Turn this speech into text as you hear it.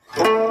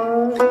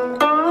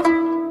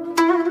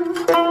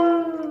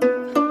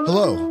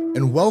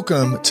and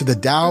welcome to the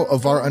Tao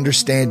of Our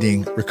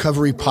Understanding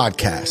Recovery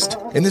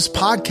Podcast. In this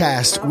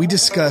podcast, we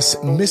discuss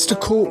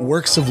mystical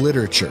works of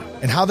literature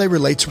and how they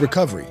relate to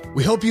recovery.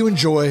 We hope you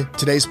enjoy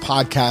today's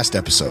podcast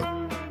episode.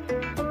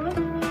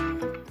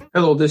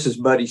 Hello, this is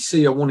Buddy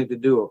C. I wanted to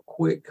do a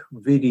quick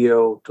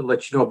video to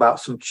let you know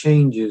about some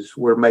changes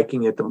we're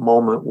making at the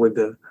moment with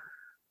the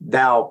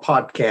Tao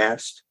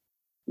podcast.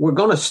 We're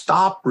going to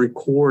stop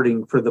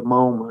recording for the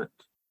moment,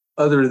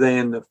 other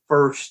than the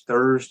first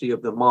Thursday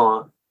of the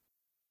month,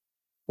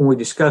 when we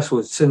discuss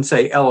with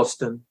Sensei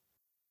Elliston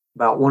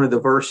about one of the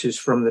verses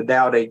from the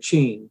Tao Te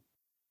Ching.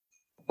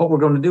 What we're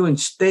going to do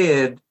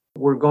instead,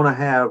 we're going to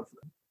have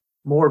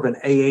more of an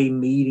AA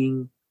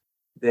meeting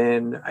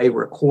than a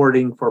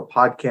recording for a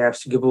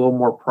podcast to give a little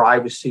more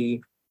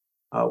privacy.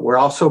 We're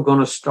also going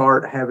to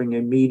start having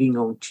a meeting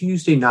on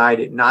Tuesday night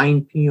at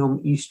 9 p.m.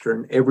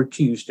 Eastern every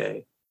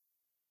Tuesday,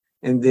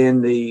 and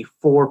then the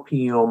 4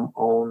 p.m.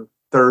 on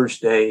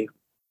Thursday.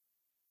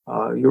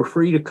 You're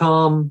free to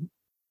come.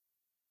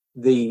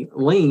 The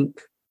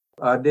link,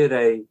 I did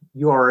a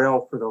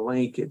URL for the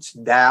link. It's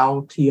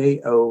Tao,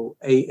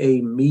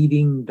 T-A-O-A-A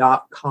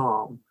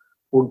meeting.com.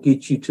 Will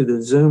get you to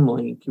the Zoom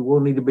link. You will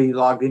need to be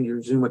logged into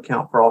your Zoom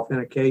account for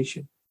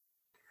authentication.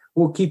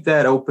 We'll keep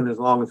that open as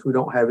long as we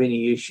don't have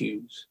any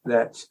issues.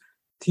 That's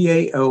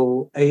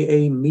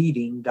T-A-O-A-A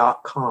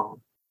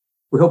meeting.com.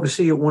 We hope to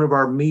see you at one of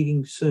our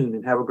meetings soon,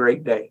 and have a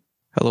great day.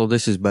 Hello,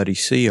 this is Buddy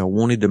C. I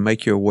wanted to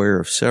make you aware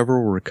of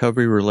several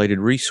recovery-related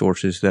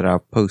resources that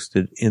I've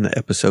posted in the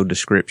episode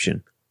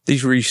description.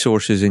 These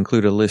resources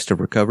include a list of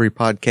recovery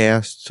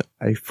podcasts,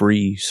 a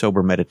free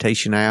sober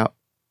meditation app,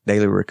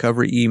 daily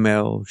recovery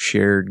email,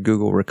 shared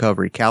Google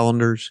recovery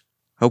calendars.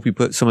 Hope you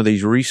put some of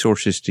these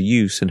resources to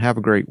use and have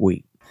a great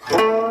week.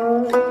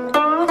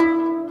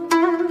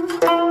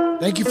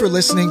 Thank you for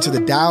listening to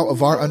the Tao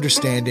of Our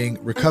Understanding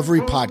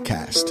Recovery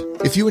Podcast.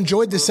 If you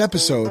enjoyed this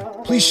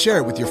episode, please share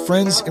it with your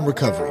friends in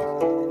recovery.